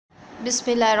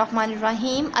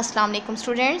Bismillahirrahmanirrahim. Assalamu alaikum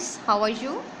students. How are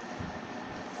you?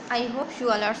 I hope you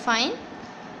all are fine.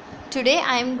 Today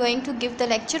I am going to give the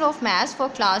lecture of maths for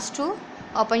class 2.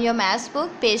 Open your maths book,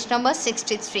 page number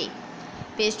 63.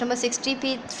 Page number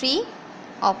 63.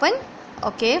 Open.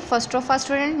 Okay, first of all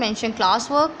student, mention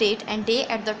classwork, date and day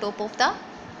at the top of the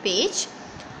page.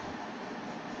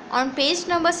 On page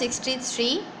number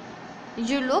 63,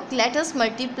 you look, let us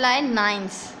multiply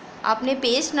nines. आपने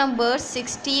page number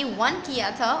 61 किया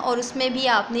था और उसमें भी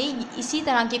आपने इसी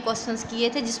तरह के क्वेश्चंस किए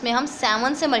थे जिसमें हम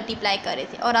 7 से मल्टीप्लाई कर रहे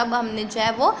थे और अब हमने जो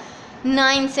है वो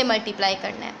 9 से मल्टीप्लाई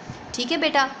करना है। ठीक है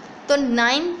बेटा, तो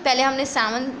 9 पहले हमने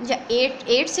 7 या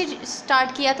 8 से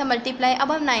स्टार्ट किया था मल्टीप्लाई,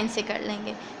 अब हम 9 से कर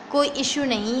लेंगे, कोई इशू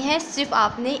नहीं है। सिर्फ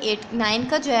आपने 9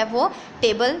 का जो है वो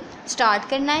टेबल स्टार्ट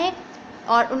करना है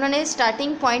और उन्होंने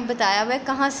स्टार्टिंग पॉइंट बताया हुआ है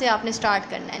कहाँ से आपने स्टार्ट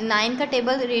करना है। 9 का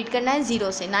टेबल रीड करना है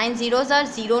 0 से। 9 zeros are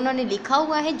 0 उन्होंने लिखा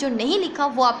हुआ है, जो नहीं लिखा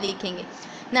वो आप लिखेंगे।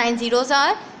 9 zeros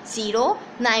are 0,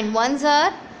 9 ones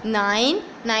are 9,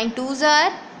 9 twos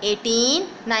are 18,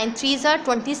 9 threes are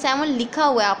 27 लिखा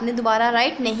हुआ है, आपने दोबारा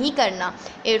राइट नहीं करना।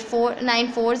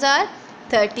 9 fours are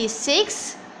 36,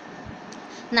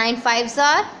 9 fives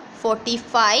are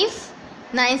 45,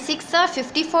 9 6 are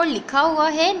 54 लिखा हुआ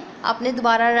है, आपने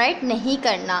दोबारा राइट नहीं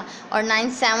करना। और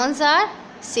 9 sevens are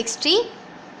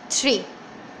 63।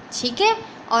 ठीक है,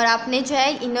 और आपने जो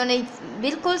है इन्होंने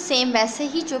बिल्कुल सेम वैसे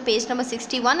ही जो पेज नंबर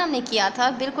 61 हमने किया था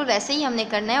बिल्कुल वैसे ही हमने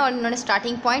करना है और इन्होंने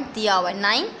स्टार्टिंग पॉइंट दिया हुआ है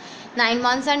 9, 9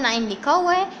 ones are 9 लिखा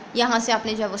हुआ है, यहाँ से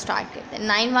आपने जो है वो स्टार्ट करते हैं।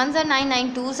 9 ones are 9,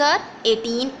 9 twos are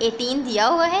 18, 18 दिया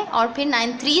हुआ है और फिर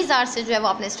 9 threes are से जो है वो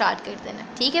आपने स्टार्ट कर देना।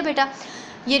 ठीक है बेटा,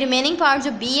 ये रिमेनिंग पार्ट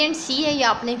जो बी एंड सी है ये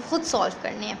आपने खुद सॉल्व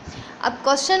करने हैं। अब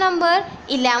क्वेश्चन नंबर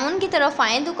 11 की तरफ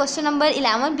आएँ तो क्वेश्चन नंबर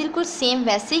 11 बिल्कुल सेम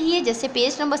वैसे ही है जैसे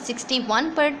पेज नंबर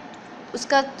 61 पर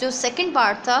उसका जो सेकंड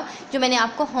पार्ट था जो मैंने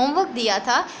आपको होमवर्क दिया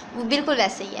था वो बिल्कुल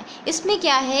वैसे ही है। इसमें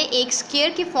क्या है, एक स्क्वायर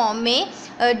की फॉर्म में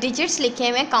डिजिट्स लिखे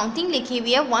हुए हैं, काउंटिंग लिखी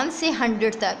हुई है 1 से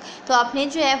 100 तक। तो आपने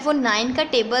जो है वो 9 का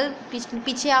टेबल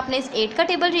पीछे आपने 8 का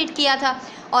टेबल रीड किया था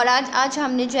और आज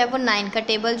हमने जो है वो 9 का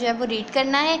टेबल जो है वो रीड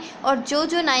करना है और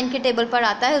जो 9 के टेबल पर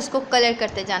आता है उसको कलर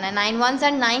करते जाना है। 9 ones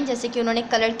are 9 जैसे कि उन्होंने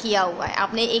कलर किया हुआ है,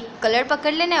 आपने एक कलर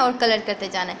पकड़ लेना है और कलर करते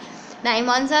जाना है। 9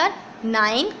 ones are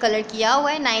 9 कलर किया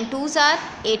हुआ है, 9 twos are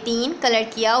 18 कलर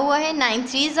किया हुआ है, 9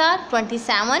 threes are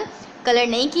 27 कलर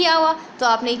नहीं किया हुआ, तो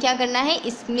आपने क्या करना है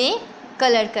इसमें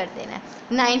कलर कर देना है।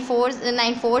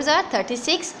 9 fours are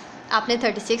 36, आपने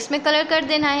 36 में कलर कर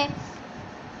देना है।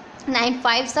 9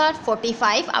 fives are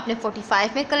 45, आपने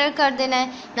 45 में कलर कर देना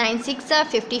है। 9 six are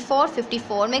 54,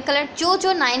 54 में कलर,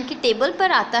 जो 9 के टेबल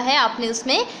पर आता है आपने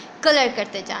उसमें कलर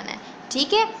करते जाना है।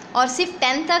 ठीक है, और सिर्फ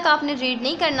 10 तक आपने रीड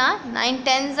नहीं करना। 9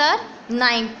 tens are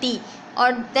 90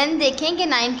 और देन देखेंगे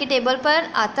 9 के टेबल पर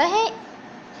आता है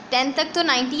 10 तक तो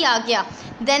 90 आ गया,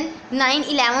 देन 9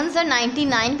 11s are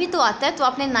 99 भी तो आता है, तो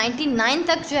आपने 99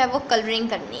 तक जो है वो कलरिंग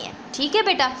करनी है। ठीक है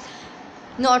बेटा,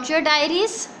 not your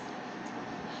diaries,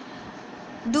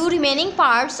 do remaining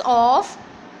parts of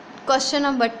question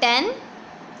number 10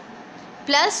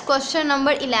 plus question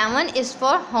number 11 is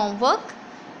for homework।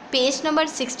 Page number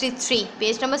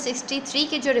 63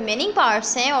 के जो रिमेनिंग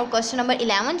पार्ट्स हैं और क्वेश्चन नंबर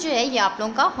 11 जो है ये आप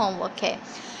लोगों का होमवर्क है।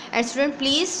 And student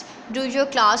please do your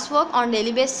class work on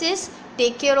daily basis.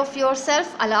 Take care of your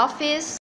self. अल्लाह हाफिज़।